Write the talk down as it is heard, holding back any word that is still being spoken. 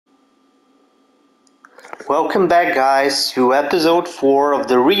Welcome back, guys, to episode 4 of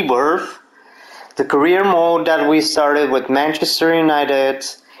the Rebirth, the career mode that we started with Manchester United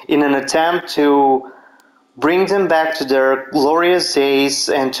in an attempt to bring them back to their glorious days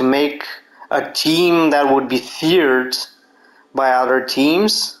and to make a team that would be feared by other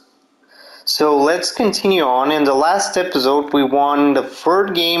teams. So let's continue on. In the last episode, we won the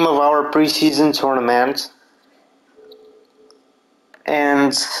third game of our preseason tournament.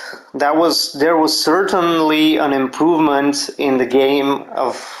 And there was certainly an improvement in the game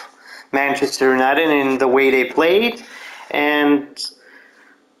of Manchester United in the way they played, and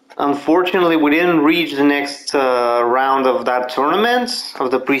unfortunately we didn't reach the next round of that tournament,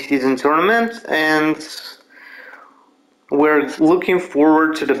 of the preseason tournament, and we're looking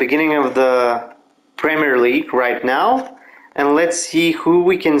forward to the beginning of the Premier League right now, and let's see who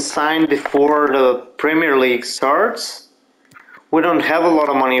we can sign before the Premier League starts. We don't have a lot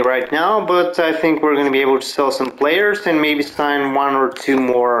of money right now, but I think we're going to be able to sell some players and maybe sign one or two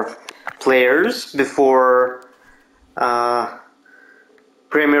more players before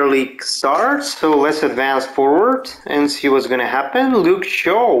Premier League starts. So let's advance forward and see what's going to happen. Luke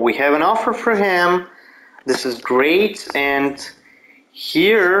Shaw, we have an offer for him. This is great, and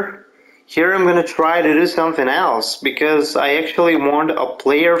here I'm going to try to do something else because I actually want a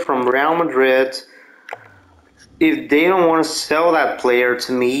player from Real Madrid. If they don't want to sell that player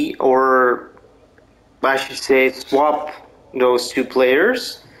to me, or I should say swap those two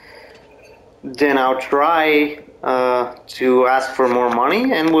players, then I'll try to ask for more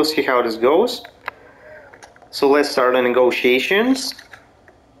money and we'll see how this goes. So let's start the negotiations.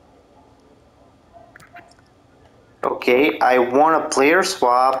 Okay, I want a player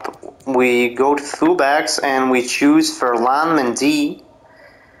swap. We go to fullbacks and we choose Ferland Mendy.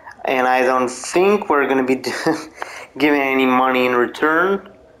 And I don't think we're going to be giving any money in return.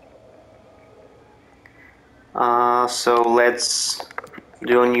 So let's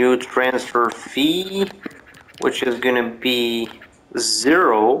do a new transfer fee, which is going to be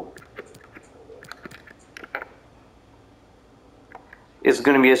 0. It's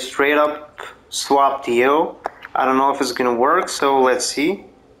going to be a straight up swap deal. I don't know if it's going to work, so let's see.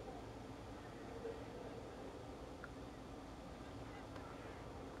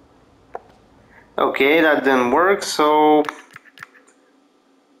 Okay, that didn't work, so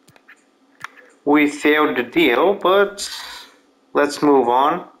we failed the deal, but let's move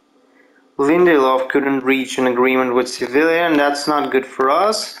on. Lindelof couldn't reach an agreement with Sevilla, and that's not good for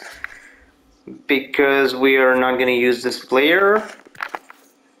us because we are not going to use this player,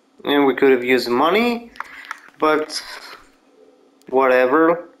 and we could have used the money, but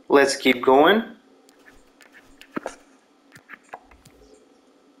whatever, let's keep going.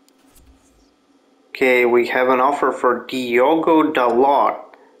 Okay, we have an offer for Diogo Dalot,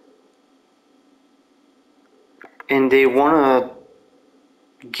 and they want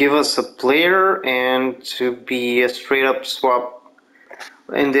to give us a player and to be a straight up swap,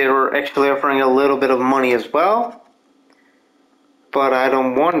 and they were actually offering a little bit of money as well, but I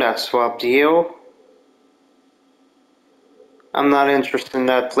don't want that swap deal. I'm not interested in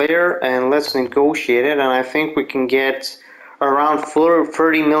that player, and let's negotiate it, and I think we can get around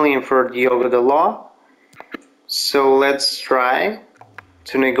 30 million for Diogo Dalot. So let's try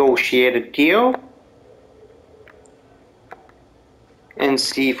to negotiate a deal and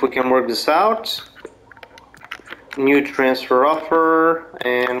see if we can work this out. New transfer offer,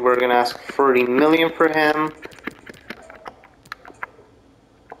 and we're gonna ask 30 million for him.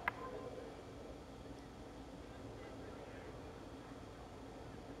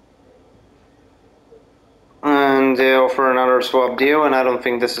 And they offer another swap deal, and I don't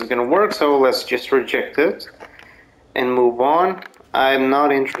think this is gonna work, so let's just reject it and move on. I'm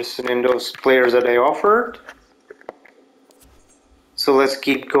not interested in those players that I offered. So let's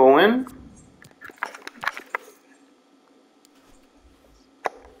keep going.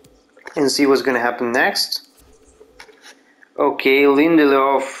 And see what's going to happen next. Okay,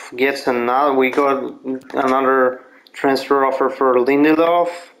 Lindelof gets another. We got another transfer offer for Lindelof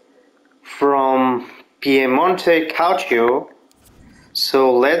from Piemonte Calcio.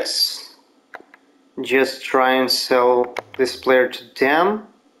 So let's just try and sell this player to them.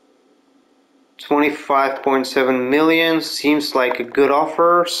 25.7 million seems like a good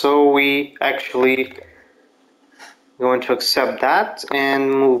offer, so we actually going to accept that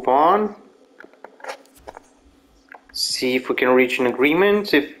and move on. See if we can reach an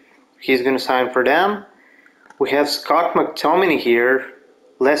agreement if he's going to sign for them. We have Scott McTominay here.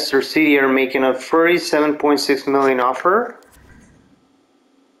 Leicester City are making a 37.6 million offer.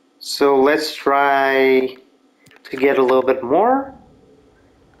 So let's try to get a little bit more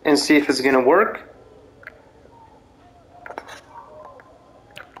and see if it's going to work.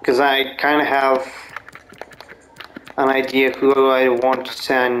 I kind of have an idea who I want to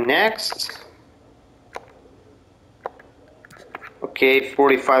sign next. Okay,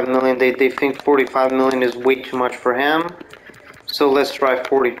 45 million. They think 45 million is way too much for him. So let's try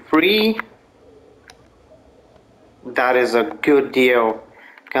 43. That is a good deal.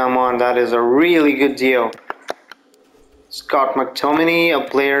 Come on, that is a really good deal. Scott McTominay, a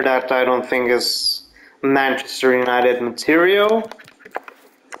player that I don't think is Manchester United material.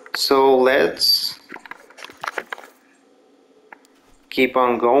 So let's keep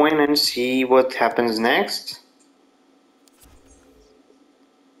on going and see what happens next.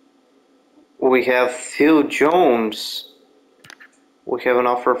 We have Phil Jones. We have an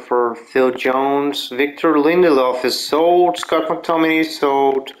offer for Phil Jones. Victor Lindelof is sold. Scott McTominay is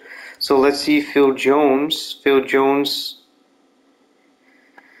sold. So let's see Phil Jones. Phil Jones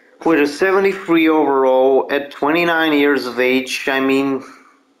with a 73 overall at 29 years of age. I mean,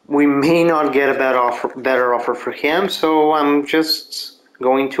 we may not get a better offer for him, so I'm just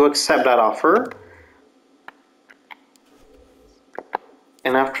going to accept that offer.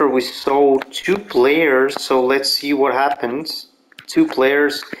 And after we sold 2 players, so let's see what happens. 2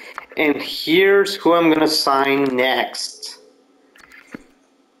 players, and here's who I'm gonna sign next.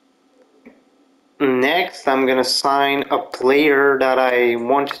 Next, I'm gonna sign a player that I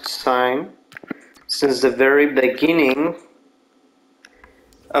wanted to sign since the very beginning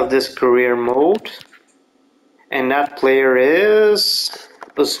of this career mode, and that player is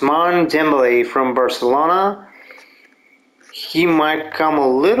Ousmane Dembélé from Barcelona. He might come a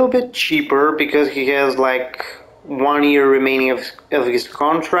little bit cheaper because he has like 1 year remaining of his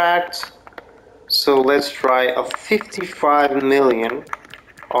contract. So let's try a 55 million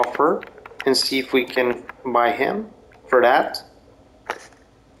offer and see if we can buy him for that.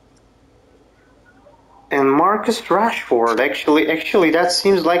 And Marcus Rashford, actually that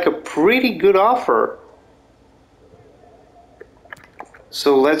seems like a pretty good offer.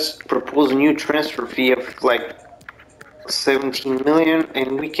 So let's propose a new transfer fee of like 17 million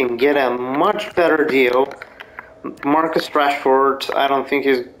and we can get a much better deal. Marcus Rashford, I don't think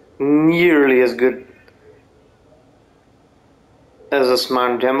is nearly as good as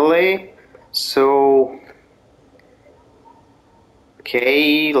Ousmane Dembélé. So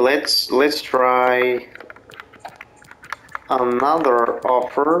okay, let's try another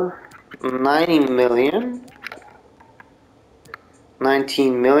offer. 19 million.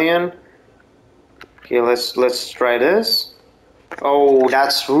 Okay, let's try this. Oh,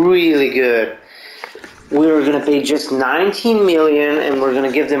 that's really good. We're gonna pay just 19 million and we're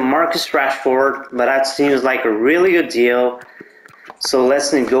gonna give them Marcus Rashford, but that seems like a really good deal. So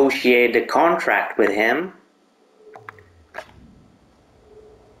let's negotiate the contract with him.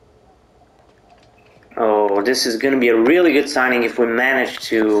 Oh, this is gonna be a really good signing if we manage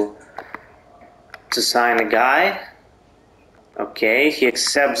to sign a guy. Okay, he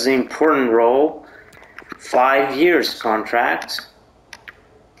accepts the important role. 5 years contract.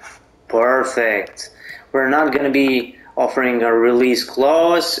 Perfect. We're not going to be offering a release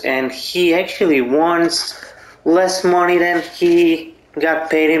clause, and he actually wants less money than he got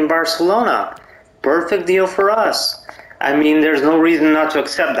paid in Barcelona. Perfect deal for us. I mean, there's no reason not to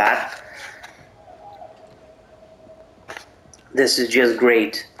accept that. This is just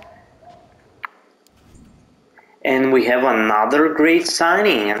great. And we have another great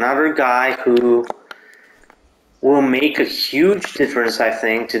signing, another guy who will make a huge difference, I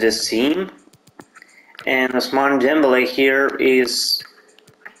think, to this team. And Ousmane Dembélé here is,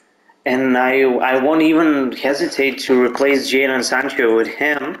 and I won't even hesitate to replace Jadon Sancho with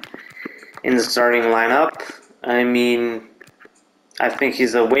him in the starting lineup. I mean, I think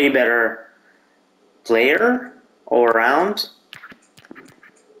he's a way better player all around.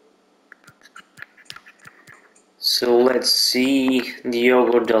 So let's see,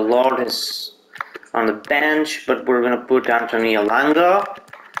 Diogo Dalot is on the bench, but we're going to put Anthony Elanga,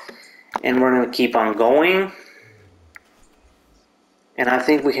 and we're going to keep on going. And I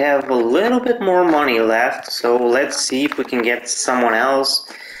think we have a little bit more money left, so let's see if we can get someone else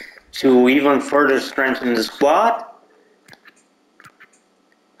to even further strengthen the squad.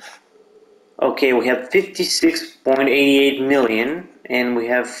 Okay, we have 56.88 million, and we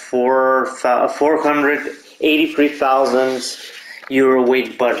have 483,000 euro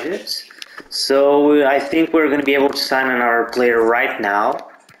wage budget. So I think we're going to be able to sign another player right now.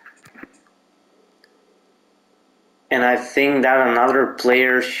 And I think that another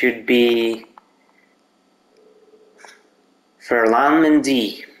player should be Ferland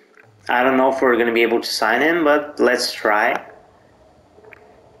Mendy. I don't know if we're going to be able to sign him, but let's try.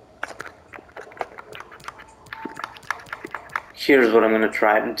 Here's what I'm gonna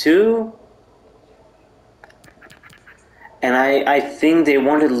try to do. And I think they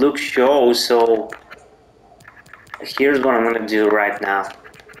wanted Luke Shaw, so here's what I'm gonna do right now.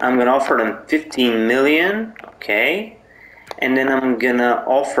 I'm gonna offer them 15 million, okay? And then I'm gonna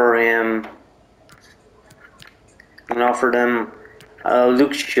offer them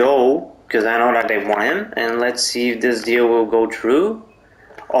Luke Shaw, because I know that they want him, and let's see if this deal will go through.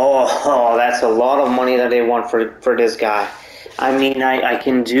 Oh, that's a lot of money that they want for this guy. I mean, I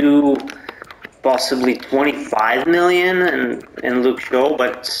can do possibly 25 million and Luke Shaw,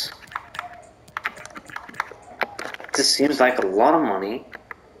 but this seems like a lot of money.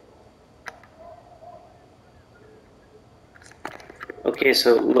 Okay,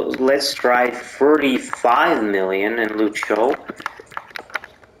 so let's try 35 million in Luke Shaw.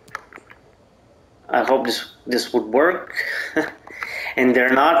 I hope this would work. And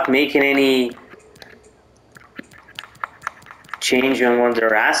they're not making any change on what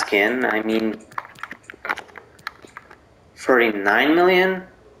they're asking. I mean, 39 million?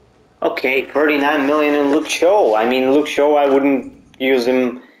 Okay, 39 million in Luke Shaw. I mean, Luke Shaw, I wouldn't use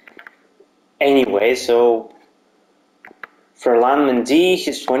him anyway, so Ferland Mendy,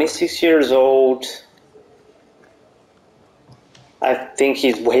 he's 26 years old. I think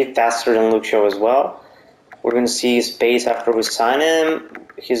he's way faster than Luke Shaw as well. We're going to see his pace after we sign him.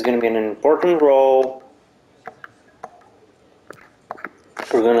 He's going to be in an important role.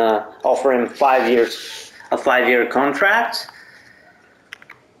 We're going to offer him 5 years, a 5-year contract.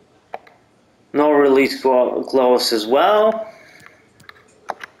 No release clause as well.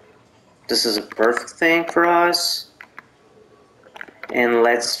 This is a perfect thing for us. And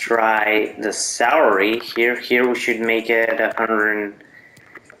let's try the salary here. Here we should make it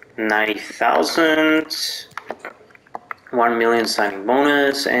 190,000, 1 million signing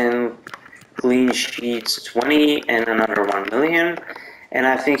bonus, and clean sheets 20, and another 1 million. And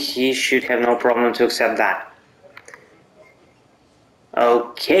I think he should have no problem to accept that.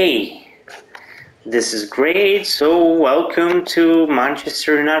 Okay, this is great. So welcome to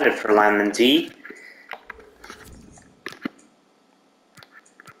Manchester United for Ferland Mendy.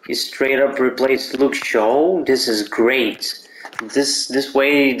 He straight up replaced Luke Shaw. This is great. This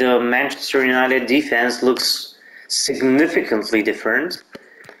way the Manchester United defense looks significantly different.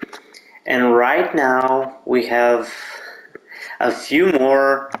 And right now we have a few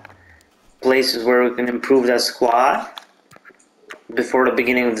more places where we can improve that squad before the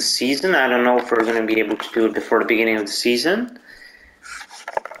beginning of the season. I don't know if we're going to be able to do it before the beginning of the season.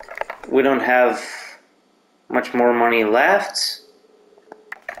 We don't have much more money left.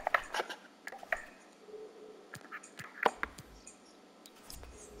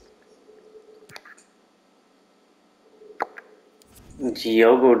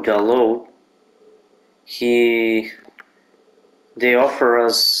 Diogo Dalot, they offer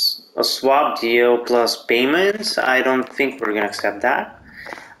us a swap deal plus payments. I don't think we're gonna accept that.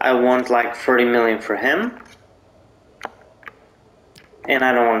 I want like 30 million for him, and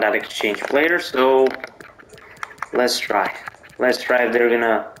I don't want that exchange player. So let's try. Let's try if they're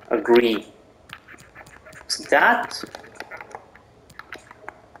gonna agree to that.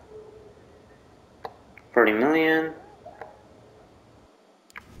 30 million.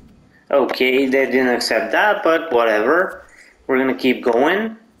 Okay, they didn't accept that, but whatever. We're gonna keep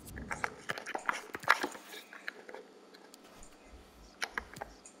going.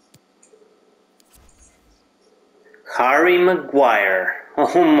 Harry Maguire.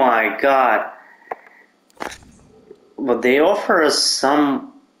 Oh my god. But they offer us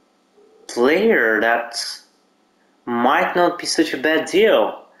some player that might not be such a bad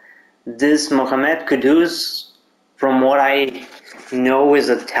deal. This Mohamed Kudus, from what I know, is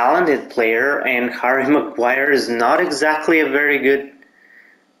a talented player, and Harry Maguire is not exactly a very good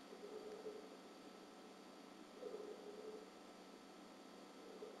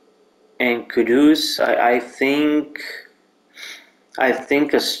and Kudus, I think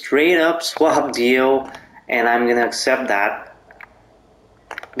a straight up swap deal, and I'm gonna accept that.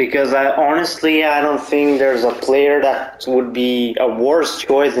 Because I don't think there's a player that would be a worse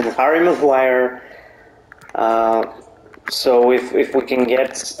choice than Harry Maguire. So if we can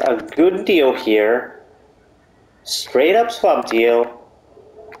get a good deal here, straight up swap deal,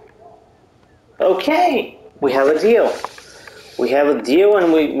 okay, we have a deal. We have a deal,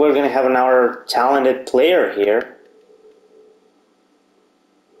 and we're going to have another talented player here.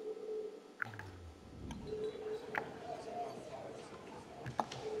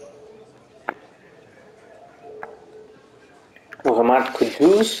 Mohamed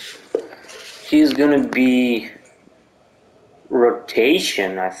Kudus, he's going to be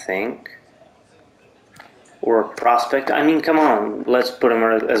rotation, I think. or prospect. I mean, come on, let's put him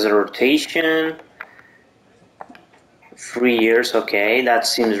as a rotation. 3 years, okay, that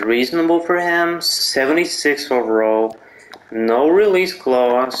seems reasonable for him. 76 overall, no release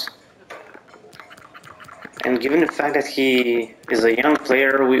clause. And given the fact that he is a young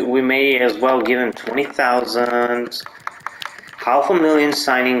player, we may as well give him 20,000, $500,000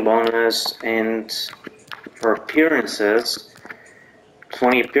 signing bonus, and for appearances,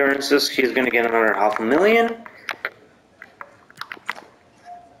 20 appearances, he's gonna get another $500,000.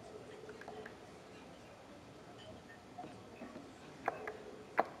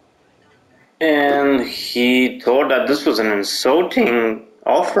 And he thought that this was an insulting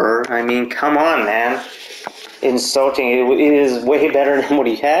offer. I mean, come on, man. Insulting. It is way better than what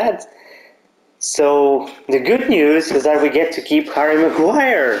he had. So the good news is that we get to keep Harry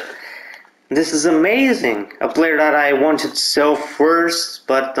Maguire. This is amazing. A player that I wanted to sell first,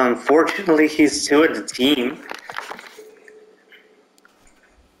 but unfortunately he's still at the team.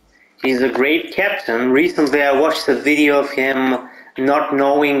 He's a great captain. Recently I watched a video of him not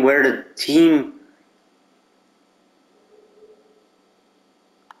knowing where the team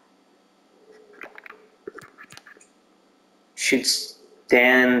should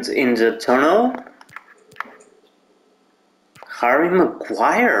stand in the tunnel. Harry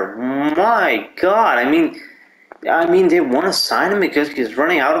Maguire, my God! I mean, they want to sign him because he's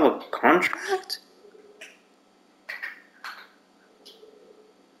running out of a contract.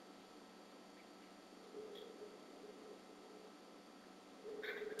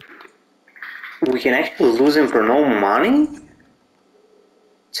 We can actually lose him for no money.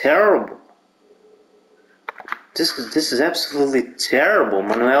 Terrible. This is absolutely terrible.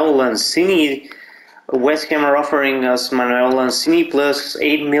 Manuel Lanzini. West Ham are offering us Manuel Lanzini plus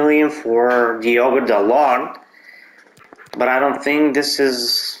 8 million for Diogo Dalot, but I don't think this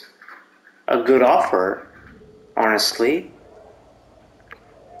is a good offer, honestly.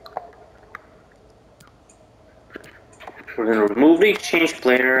 We're gonna remove the exchange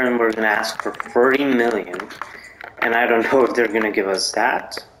player and we're gonna ask for 30 million, and I don't know if they're gonna give us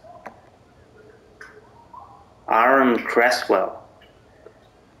that. Aaron Cresswell.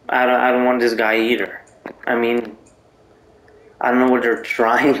 I don't want this guy either. I mean, I don't know what they're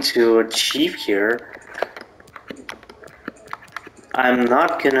trying to achieve here. I'm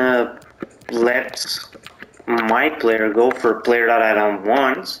not gonna let my player go for a player that I don't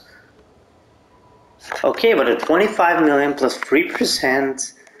want. Okay, but a 25 million plus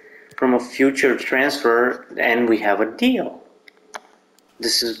 3% from a future transfer, and we have a deal.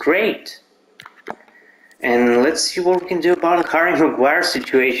 This is great. And let's see what we can do about the Harry Maguire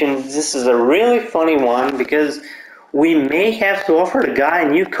situation. This is a really funny one because we may have to offer the guy a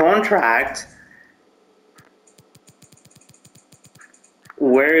new contract.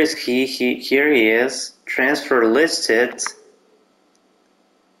 Where is he? Here he is. Transfer listed.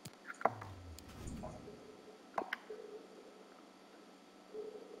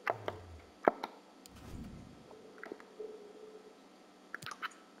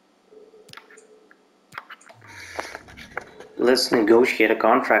 Let's negotiate a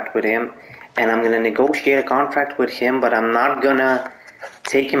contract with him. And I'm going to negotiate a contract with him, but I'm not going to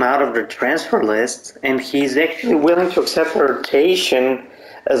take him out of the transfer list. And he's actually willing to accept a rotation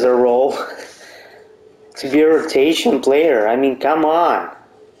as a role. To be a rotation player. I mean, come on.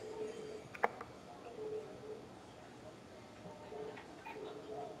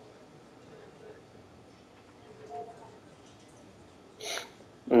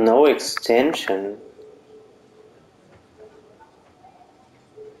 No extension.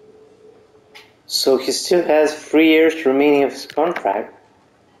 So he still has 3 years remaining of his contract.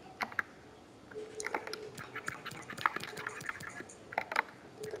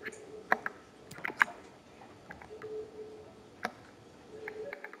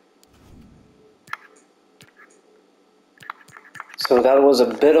 So that was a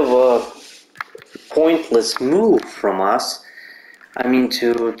bit of a pointless move from us. I mean,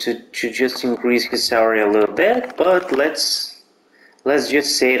 to just increase his salary a little bit, but let's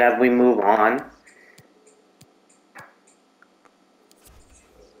just say that we move on.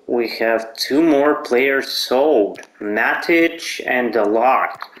 We have 2 more players sold, Matic and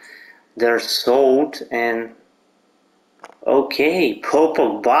Dalot. They're sold, and okay,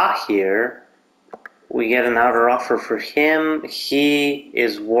 Pogba here. We get another offer for him. He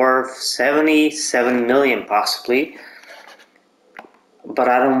is worth 77 million possibly, but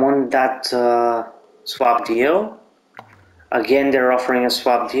I don't want that swap deal. Again, they're offering a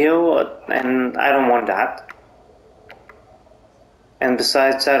swap deal, and I don't want that. And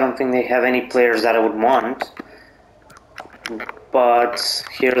besides, I don't think they have any players that I would want. But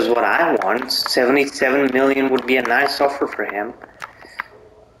here's what I want. 77 million would be a nice offer for him.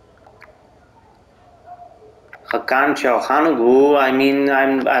 Hakan Çalhanoğlu, I mean,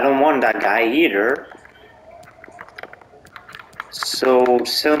 I don't want that guy either. So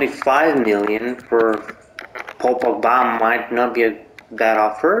 75 million for Paul Pogba might not be a bad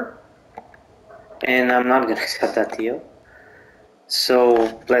offer. And I'm not gonna accept that deal.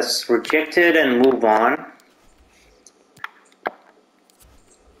 So let's reject it and move on.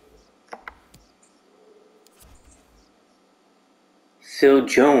 Phil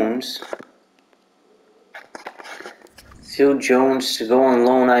Jones. Phil Jones to go on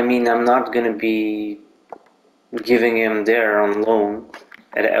loan. I mean, I'm not gonna be giving him there on loan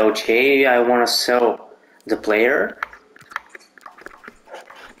at LJ. I want to sell the player.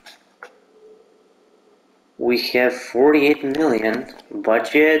 We have 48 million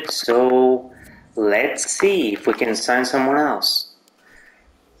budget, so let's see if we can sign someone else.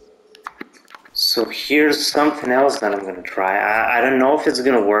 So here's something else that I'm gonna try. I don't know if it's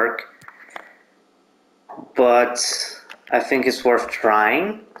gonna work, but I think it's worth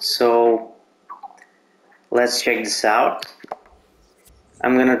trying. So let's check this out.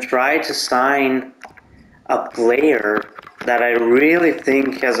 I'm gonna try to sign a player that I really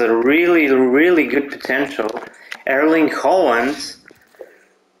think has a really good potential, Erling Haaland,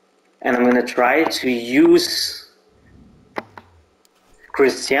 and I'm gonna try to use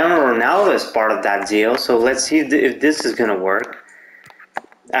Cristiano Ronaldo as part of that deal. So let's see if this is gonna work.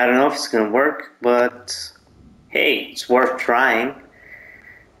 I don't know if it's gonna work, but hey, it's worth trying.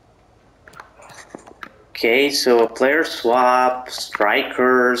 Okay, so a player swap,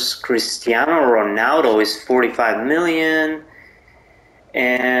 strikers, Cristiano Ronaldo is 45 million,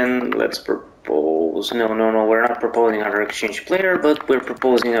 and let's propose, no, we're not proposing another exchange player, but we're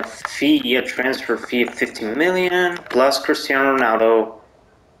proposing a transfer fee of 50 million, plus Cristiano Ronaldo,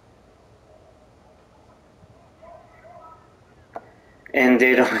 and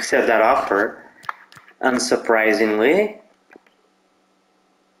they don't accept that offer, unsurprisingly.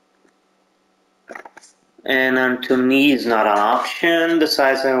 And Antony is not an option.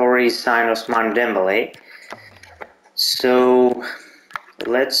 Besides, I already signed Ousmane Dembele. So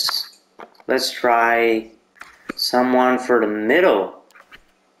let's try someone for the middle.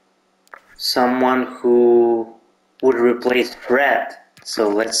 Someone who would replace Fred. So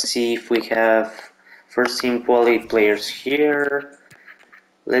let's see if we have first team quality players here.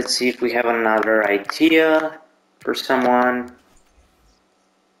 Let's see if we have another idea for someone.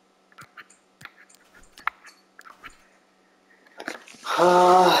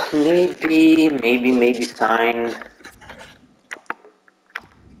 Maybe sign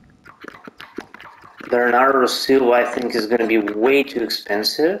Bernardo Silva. I think is going to be way too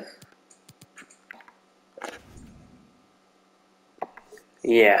expensive.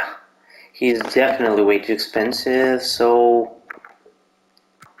 Yeah, he's definitely way too expensive. So,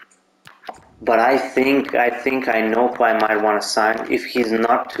 but I think I know who I might want to sign if he's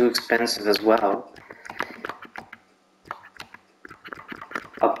not too expensive as well.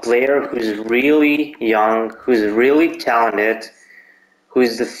 A player who's really young, who's really talented, who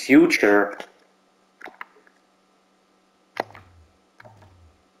is the future.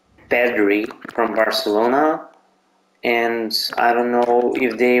 Pedri from Barcelona, and I don't know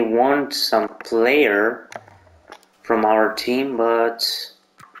if they want some player from our team, but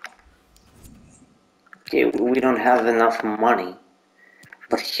okay, we don't have enough money.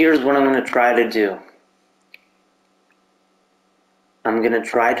 But here's what I'm going to try to do. I'm going to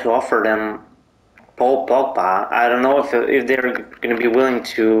try to offer them Paul Pogba. I don't know if they're going to be willing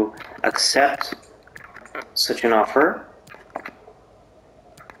to accept such an offer,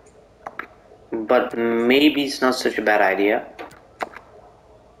 but maybe it's not such a bad idea.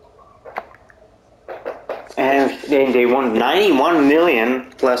 And they want 91 million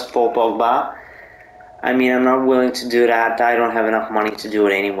plus Paul Pogba. I mean, I'm not willing to do that. I don't have enough money to do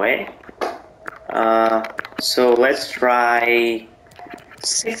it anyway. So let's try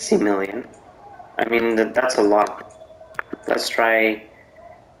 60 million. I mean, that's a lot. Let's try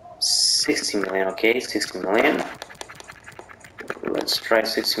 60 million, okay? 60 million. Let's try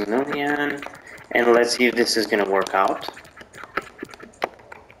 60 million. And let's see if this is going to work out.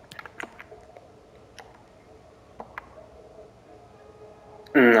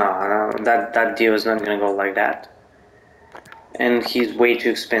 No, that deal is not going to go like that. And he's way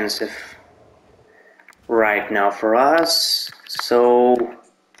too expensive right now for us. So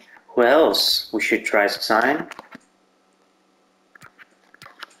who else we should try to sign?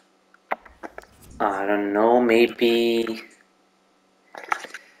 I don't know, maybe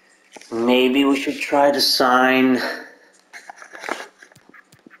we should try to sign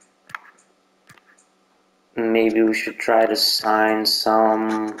Maybe we should try to sign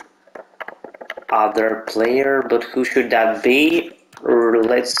some other player, but who should that be? Or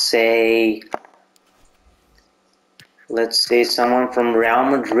let's say someone from Real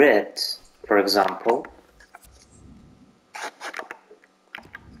Madrid, for example.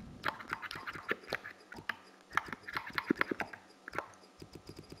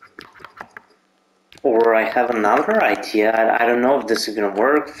 Or I have another idea. I don't know if this is gonna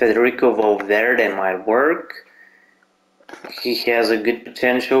work. Federico Valverde might work. He has a good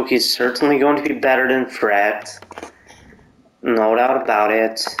potential. He's certainly going to be better than Fred. No doubt about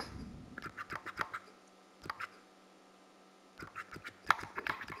it.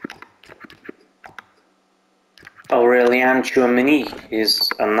 Aurelian Tchouameni is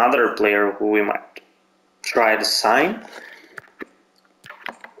another player who we might try to sign.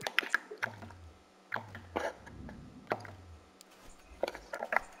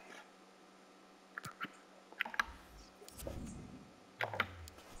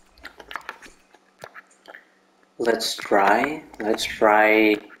 Let's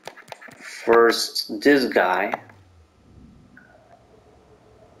try first this guy.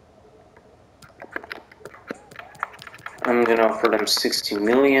 I'm gonna offer them 60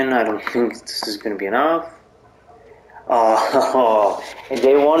 million. I don't think this is gonna be enough. Oh,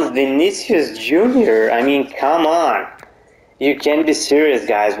 they want Vinicius Jr. I mean, come on. You can't be serious,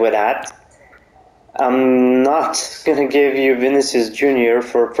 guys, with that. I'm not gonna give you Vinicius Jr.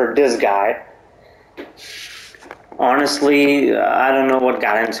 for this guy. Honestly, I don't know what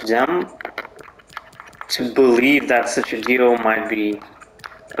got into them to believe that such a deal might be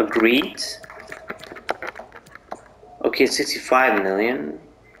agreed. Okay, 65 million.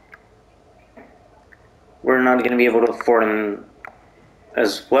 We're not gonna be able to afford him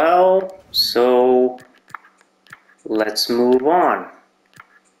as well, so let's move on.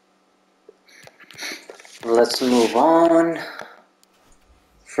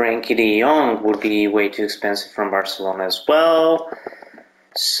 Frankie de Jong would be way too expensive from Barcelona as well.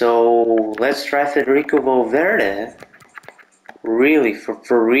 So let's try Federico Valverde. Really,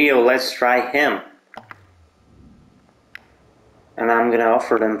 for real, let's try him. And I'm gonna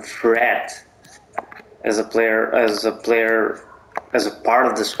offer them Fred as a part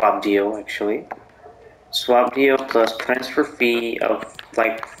of the swap deal, actually. Swap deal plus transfer fee of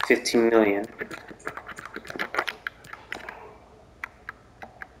like 15 million.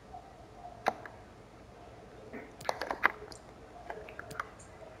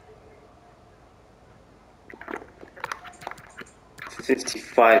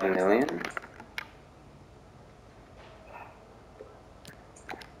 $55 million.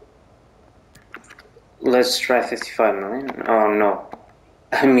 Let's try 55 million. Oh no.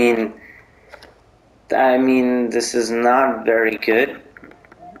 I mean this is not very good.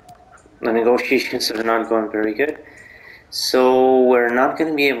 The negotiations are not going very good. So we're not going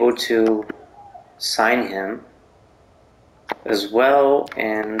to be able to sign him as well,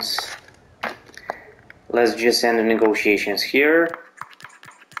 and let's just end the negotiations here.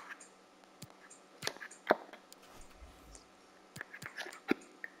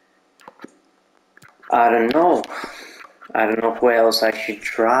 I don't know who else I should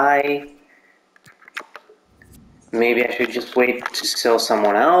try. Maybe I should just wait to sell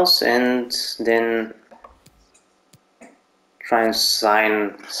someone else and then try and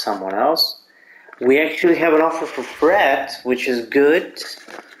sign someone else. We actually have an offer for Fred, which is good.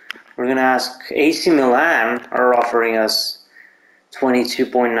 We're gonna ask AC Milan are offering us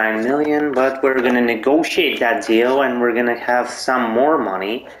 22.9 million, but we're gonna negotiate that deal and we're gonna have some more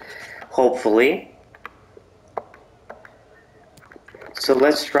money, hopefully. So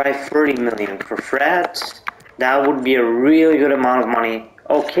let's try 30 million for Fred. That would be a really good amount of money.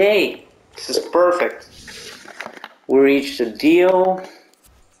 Okay, this is perfect. We reached a deal.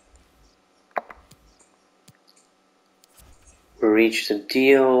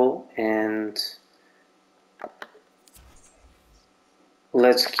 And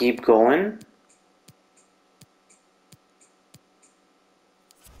let's keep going.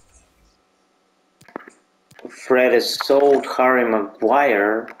 Fred is sold. Harry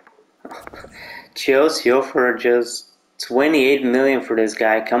Maguire. Chelsea offered just 28 million for this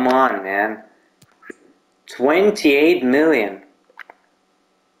guy. Come on, man. 28 million.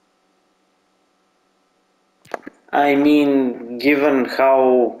 I mean, given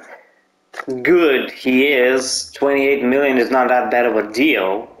how good he is, 28 million is not that bad of a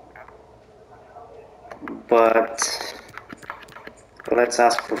deal. But let's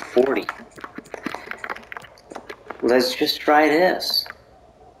ask for 40. Let's just try this.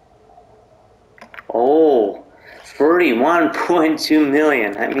 Oh, 31.2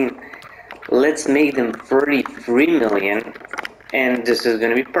 million. I mean, Let's make them 33 million, and this is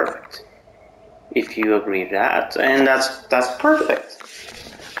gonna be perfect. If you agree with that, and that's perfect.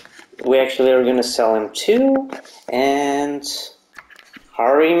 We actually are gonna sell him too, and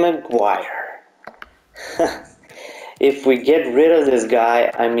Harry Maguire. If we get rid of this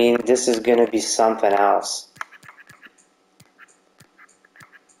guy, I mean, this is gonna be something else.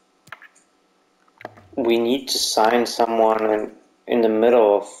 We need to sign someone in the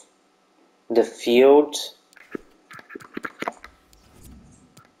middle of the field.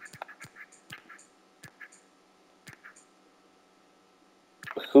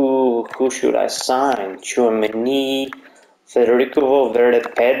 Who should I sign? Tchouaméni, Federico Valverde,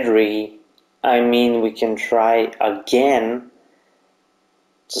 Pedri. I mean, we can try again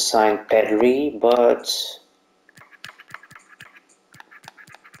to sign Pedri, but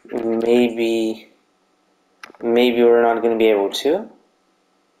maybe we're not going to be able to.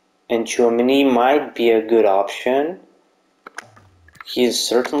 And Tchouaméni might be a good option. He's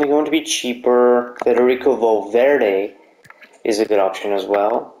certainly going to be cheaper. Federico Valverde is a good option as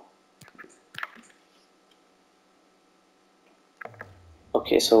well.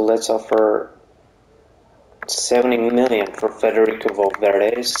 Okay, so let's offer 70 million for Federico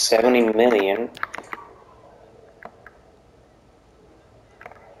Valverde. 70 million.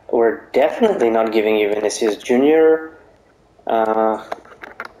 We're definitely not giving you Vinicius Jr.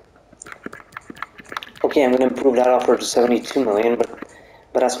 Okay, I'm going to improve that offer to 72 million, but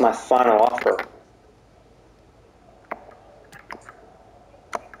that's my final offer.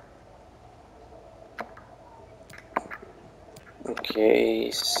 Okay,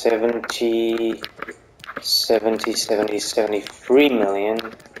 73 million.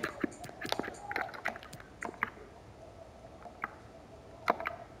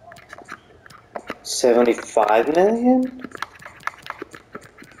 $75 million?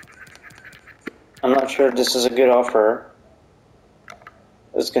 I'm not sure if this is a good offer.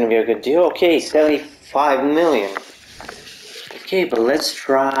 It's going to be a good deal. Okay, 75 million. Okay, but let's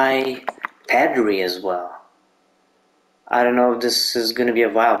try Pedri as well. I don't know if this is going to be a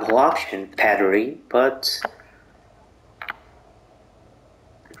viable option, Pedri, but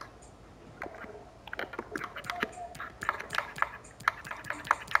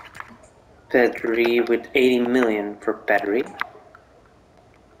Pedri with 80 million for Pedri.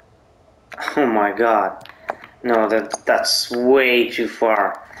 Oh my god. No, that's way too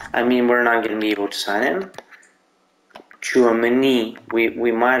far. I mean, we're not going to be able to sign him. Tchouaméni,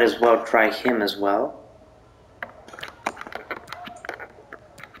 we might as well try him as well.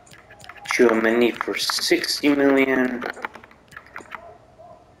 Tchouaméni for 60 million.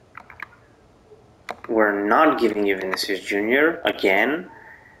 We're not giving you Vinicius Jr. again.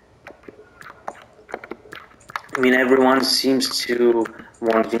 I mean, everyone seems to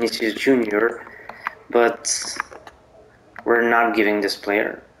want Vinicius Jr., but we're not giving this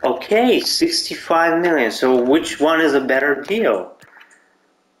player. Okay, 65 million. So which one is a better deal?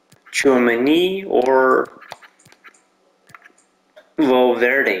 Tchouaméni or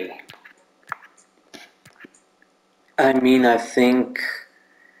Valverde? I mean, I think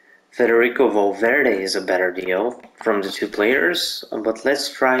Federico Valverde is a better deal from the two players, but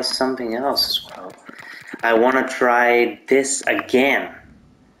let's try something else as well. I want to try this again.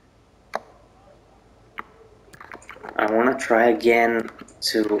 I want to try again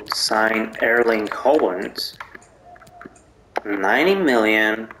to sign Erling Haaland. 90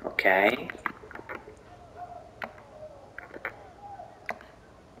 million, okay.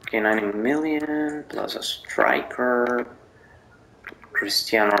 Okay, 90 million plus a striker.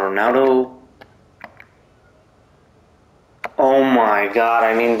 Cristiano Ronaldo. Oh my god,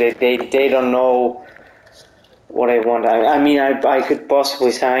 I mean, they don't know what I want. I mean, I could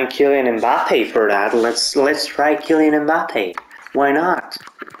possibly sign Kylian Mbappe for that. Let's try Kylian Mbappe. Why not?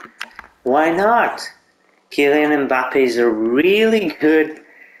 Why not? Kylian Mbappe is a really good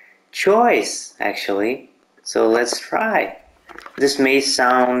choice, actually. So let's try. This may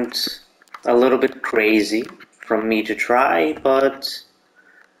sound a little bit crazy from me to try, but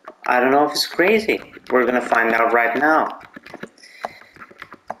I don't know if it's crazy. We're gonna find out right now.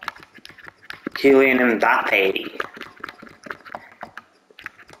 Kylian Mbappe.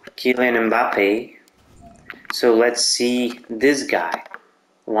 Kylian Mbappe. So let's see this guy.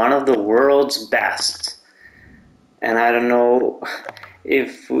 One of the world's best. And I don't know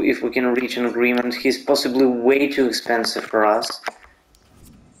if we can reach an agreement. He's possibly way too expensive for us.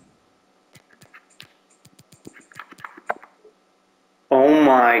 Oh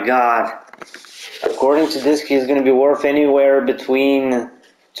my god. According to this, he's going to be worth anywhere between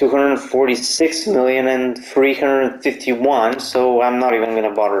 246 million and 351, so I'm not even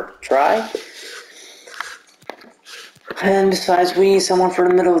gonna bother to try. And besides, we need someone for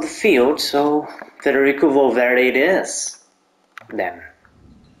the middle of the field, so Federico Valverde it is. Then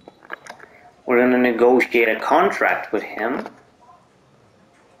we're gonna negotiate a contract with him.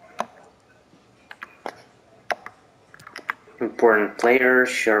 Important player,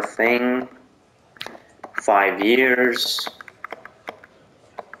 sure thing. 5 years.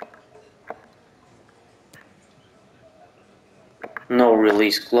 No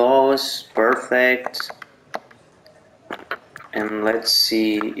release clause, perfect. And let's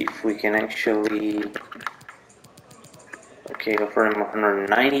see if we can actually, okay, offer him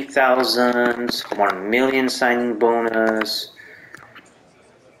 190,000, 1 million signing bonus.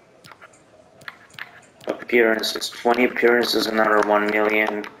 Appearances, 20 appearances, another 1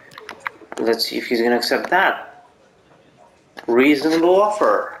 million. Let's see if he's gonna accept that. Reasonable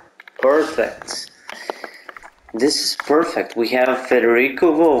offer. Perfect. This is perfect. We have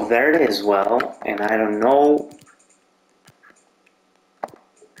Federico Valverde as well, and I don't know.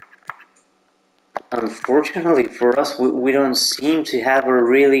 Unfortunately for us, we don't seem to have a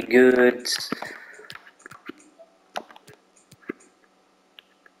really good.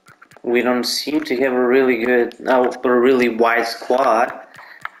 We don't seem to have a really good, a really wide squad.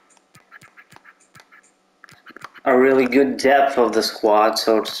 A really good depth of the squad,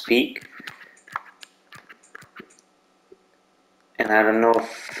 so to speak. And I don't know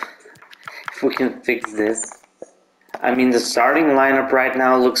if we can fix this. I mean, the starting lineup right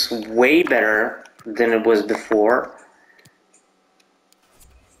now looks way better than it was before.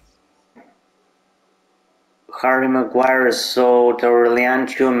 Harry Maguire is sold, Aurélien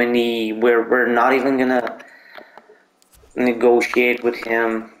Tchouameni, we're not even gonna negotiate with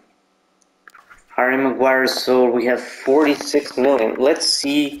him. Harry Maguire is sold, we have 46 million. Let's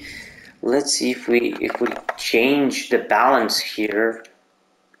see if we change the balance here.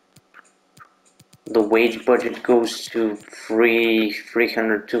 The wage budget goes to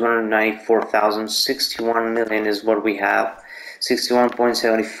 294,000, 61 million is what we have,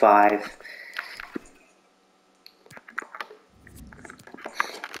 61.75.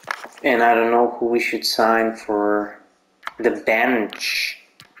 And I don't know who we should sign for the bench.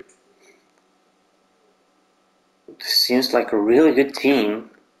 Seems like a really good team.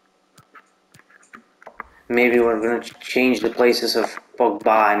 Maybe we're going to change the places of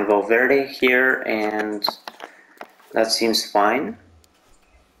Pogba and Valverde here, and that seems fine.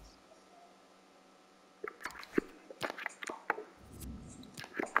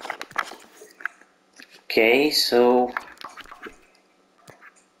 Okay, so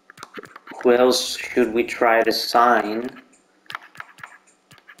who else should we try to sign?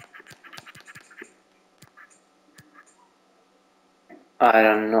 I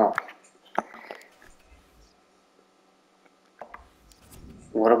don't know.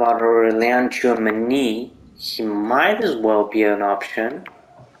 What about Aurélien Tchouameni? He might as well be an option.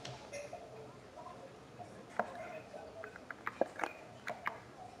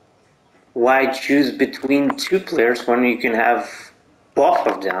 Why choose between two players when you can have both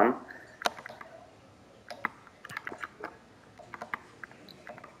of them?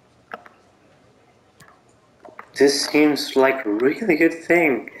 This seems like a really good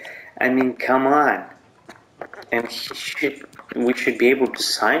thing. I mean, come on. And we should be able to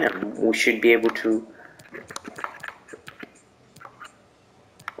sign him. We should be able to.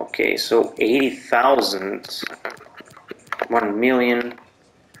 Okay, so 80,000, 1 million,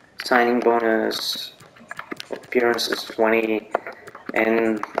 signing bonus, appearances 20,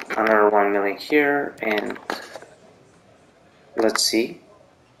 and another 1 million here, and let's see.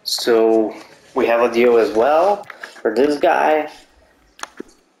 So we have a deal as well for this guy,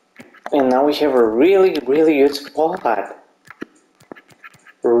 and now we have a really good squad.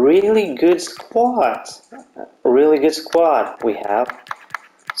 Really good squad we have.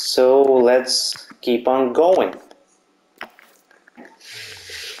 So let's keep on going.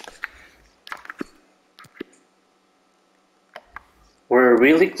 We're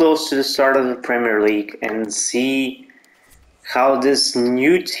really close to the start of the Premier League, and see how this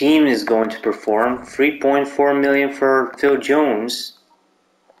new team is going to perform. 3.4 million for Phil Jones.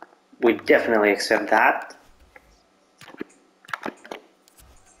 We definitely accept that.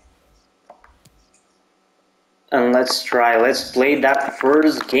 And let's play that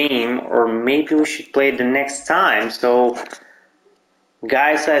first game, or maybe we should play it the next time. So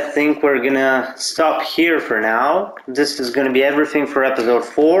guys, I think we're gonna stop here for now. This is gonna be everything for episode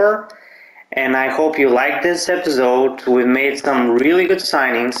 4, and I hope you liked this episode. We've made some really good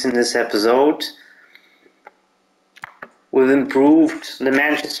signings in this episode. We've improved the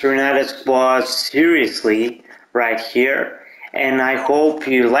Manchester United squad seriously right here, and I hope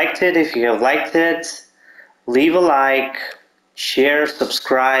you liked it. If you have liked it, leave a like, share,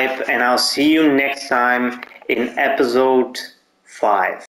 subscribe, and I'll see you next time in episode 5.